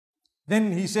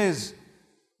Then he says,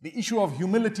 the issue of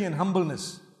humility and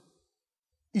humbleness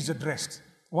is addressed.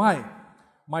 Why?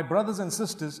 My brothers and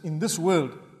sisters, in this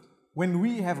world, when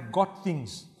we have got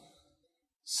things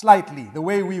slightly the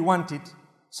way we want it,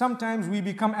 sometimes we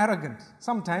become arrogant.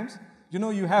 Sometimes,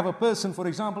 you have a person, for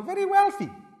example, very wealthy.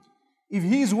 If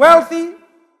he's wealthy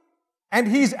and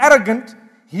he's arrogant,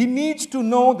 he needs to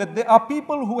know that there are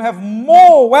people who have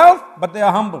more wealth, but they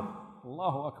are humble.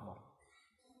 Allahu Akbar.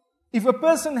 If a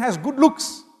person has good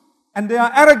looks and they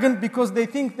are arrogant because they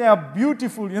think they are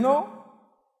beautiful,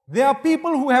 there are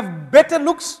people who have better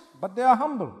looks, but they are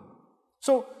humble.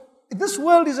 So, this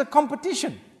world is a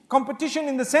competition. Competition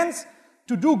in the sense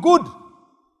to do good.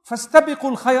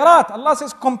 فَاسْتَبِقُوا الْخَيْرَاتِ. Allah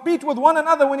says, compete with one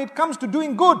another when it comes to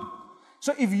doing good.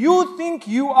 So if you think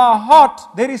you are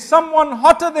hot, there is someone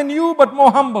hotter than you but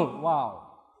more humble. Wow.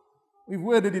 We've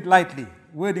worded it lightly.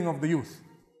 Wording of the youth.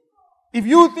 If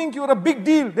you think you're a big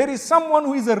deal, there is someone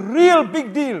who is a real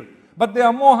big deal, but they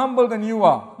are more humble than you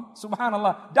are.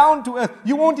 Subhanallah. Down to earth.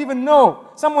 You won't even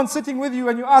know. Someone sitting with you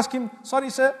and you ask him, sorry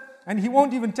sir, and he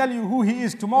won't even tell you who he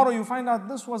is. Tomorrow you find out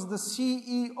this was the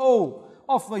CEO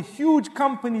of a huge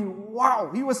company. Wow,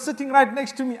 he was sitting right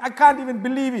next to me. I can't even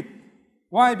believe it.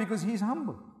 Why? Because he's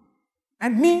humble.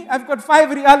 And me, I've got 5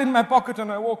 riyal in my pocket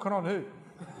and I walk around, hey.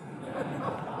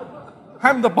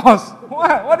 I'm the boss.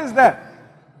 What is that?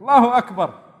 Allahu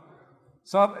Akbar.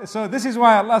 So this is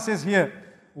why Allah says here,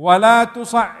 وَلَا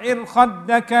تُصَعِّرْ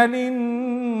خَدَّكَ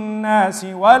لِلنَّاسِ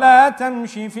وَلَا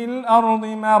تَمْشِ فِي الْأَرْضِ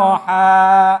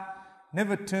مَرَحًا.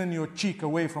 Never turn your cheek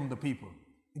away from the people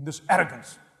in this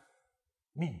arrogance.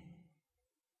 Me.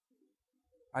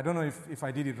 I don't know if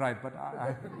I did it right, but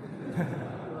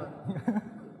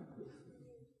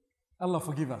Allah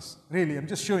forgive us. Really, I'm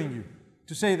just showing you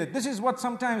to say that this is what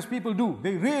sometimes people do.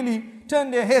 They really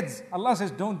turn their heads. Allah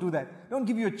says, don't do that. Don't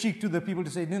give your cheek to the people to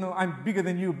say, I'm bigger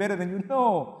than you, better than you.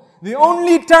 No. The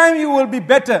only time you will be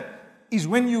better is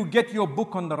when you get your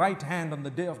book on the right hand on the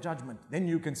day of judgment. Then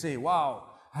you can say, wow.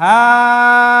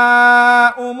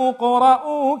 Ha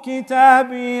umuqra'u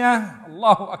kitabiyah.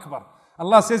 Allahu Akbar.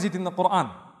 Allah says it in the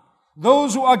Quran.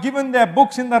 Those who are given their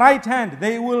books in the right hand,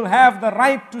 they will have the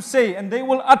right to say and they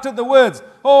will utter the words,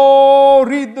 oh,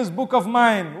 read this book of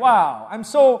mine. Wow, I'm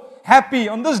so happy.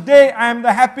 On this day, I am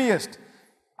the happiest.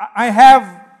 I have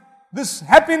this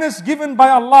happiness given by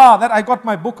Allah that I got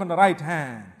my book on the right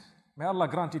hand. May Allah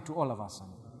grant it to all of us.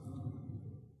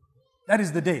 That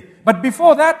is the day. But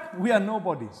before that, we are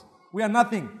nobodies. We are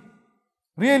nothing.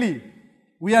 Really,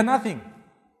 we are nothing.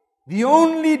 The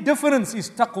only difference is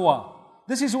taqwa.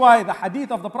 This is why the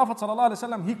hadith of the Prophet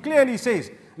ﷺ, he clearly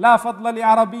says, لا فضل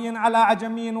لعربي على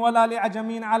عجمي ولا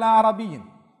لعجمي على عربي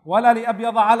ولا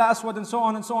لأبيض على أسود, and so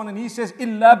on and so on. And he says,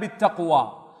 إلا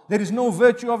بالتقوى. There is no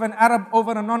virtue of an Arab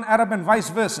over a non-Arab and vice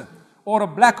versa, or a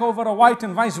black over a white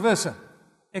and vice versa,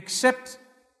 except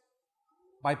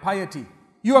by piety.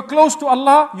 You are close to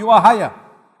Allah, you are higher.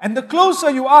 And the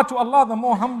closer you are to Allah, the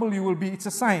more humble you will be. It's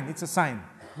a sign, it's a sign.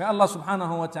 May Allah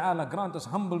subhanahu wa ta'ala grant us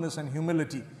humbleness and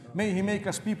humility. May He make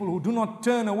us people who do not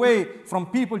turn away from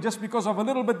people just because of a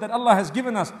little bit that Allah has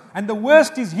given us. And the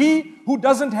worst is he who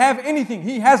doesn't have anything.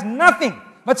 He has nothing,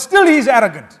 but still he is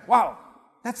arrogant. Wow,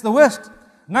 that's the worst.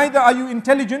 Neither are you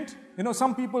intelligent.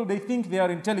 Some people, they think they are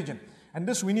intelligent. And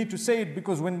this we need to say it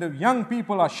because when the young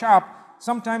people are sharp,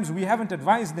 sometimes we haven't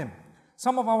advised them.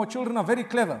 Some of our children are very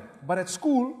clever, but at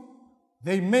school,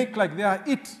 they make like they are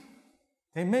it.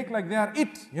 They make like they are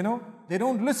it, They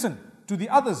don't listen to the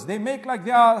others. They make like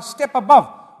they are a step above.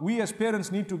 We as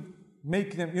parents need to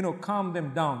make them, calm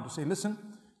them down. To say, listen,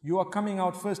 you are coming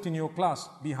out first in your class.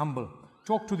 Be humble.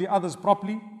 Talk to the others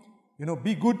properly.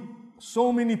 Be good.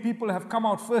 So many people have come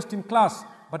out first in class,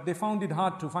 but they found it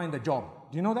hard to find a job.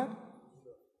 Do you know that?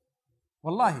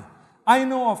 Wallahi. I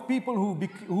know of people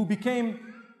who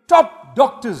became top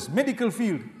doctors, medical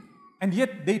field, and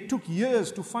yet they took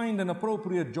years to find an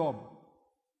appropriate job.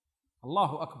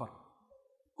 Allahu Akbar.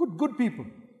 Good people.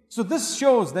 So this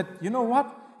shows that,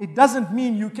 it doesn't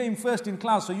mean you came first in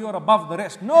class so you are above the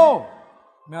rest. No.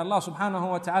 May Allah subhanahu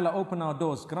wa ta'ala open our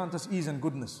doors, grant us ease and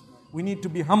goodness. We need to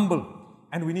be humble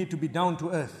and we need to be down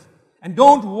to earth. And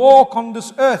don't walk on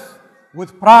this earth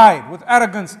with pride, with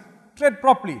arrogance. Tread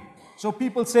properly. So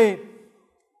people say,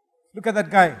 look at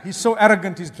that guy, he's so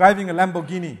arrogant, he's driving a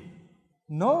Lamborghini.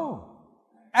 No.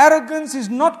 Arrogance is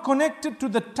not connected to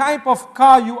the type of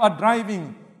car you are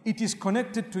driving. It is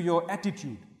connected to your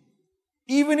attitude.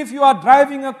 Even if you are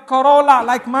driving a Corolla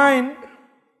like mine,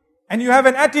 and you have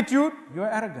an attitude, you are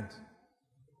arrogant.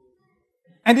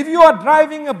 And if you are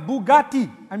driving a Bugatti,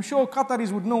 I'm sure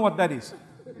Qataris would know what that is.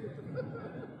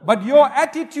 But your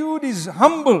attitude is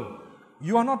humble.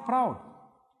 You are not proud.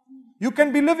 You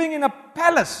can be living in a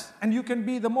palace and you can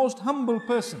be the most humble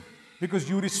person because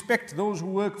you respect those who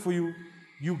work for you,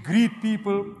 you greet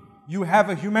people, you have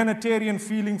a humanitarian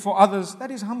feeling for others.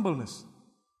 That is humbleness.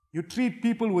 You treat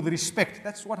people with respect.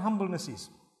 That's what humbleness is.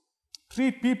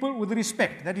 Treat people with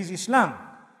respect. That is Islam.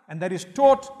 And that is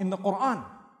taught in the Quran.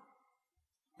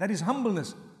 That is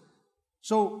humbleness.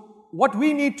 So what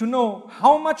we need to know,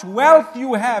 how much wealth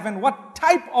you have and what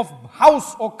type of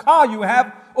house or car you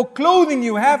have or clothing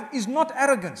you have is not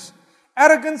arrogance.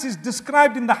 Arrogance is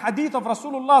described in the hadith of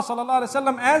Rasulullah sallallahu alaihi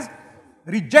wasallam as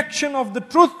rejection of the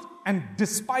truth and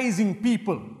despising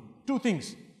people. Two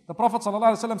things. The Prophet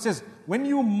sallallahu alaihi wasallam says, when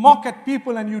you mock at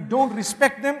people and you don't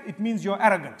respect them, it means you're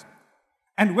arrogant.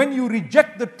 And when you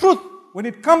reject the truth, when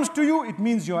it comes to you, it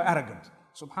means you're arrogant.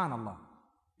 Subhanallah.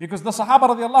 Because the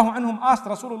Sahaba radiallahu anhum asked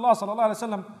Rasulullah sallallahu alaihi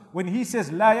wasallam when he says,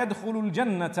 لا يدخل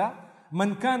الجنة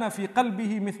من كان في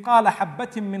قلبه مثقال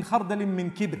حبة من خردل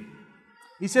من كبر.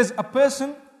 He says, a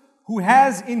person who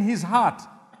has in his heart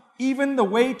even the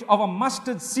weight of a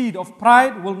mustard seed of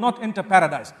pride will not enter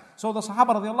paradise. So the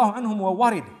Sahaba radiallahu anhum were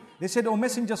worried. They said, O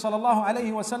Messenger sallallahu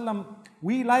alayhi wasallam,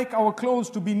 we like our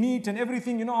clothes to be neat and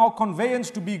everything, our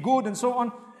conveyance to be good and so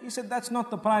on. He said, that's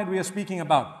not the pride we are speaking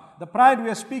about. The pride we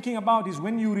are speaking about is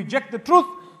when you reject the truth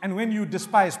and when you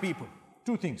despise people.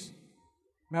 Two things.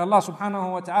 May Allah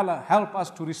subhanahu wa ta'ala help us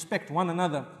to respect one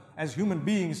another as human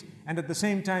beings, and at the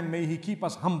same time may He keep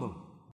us humble.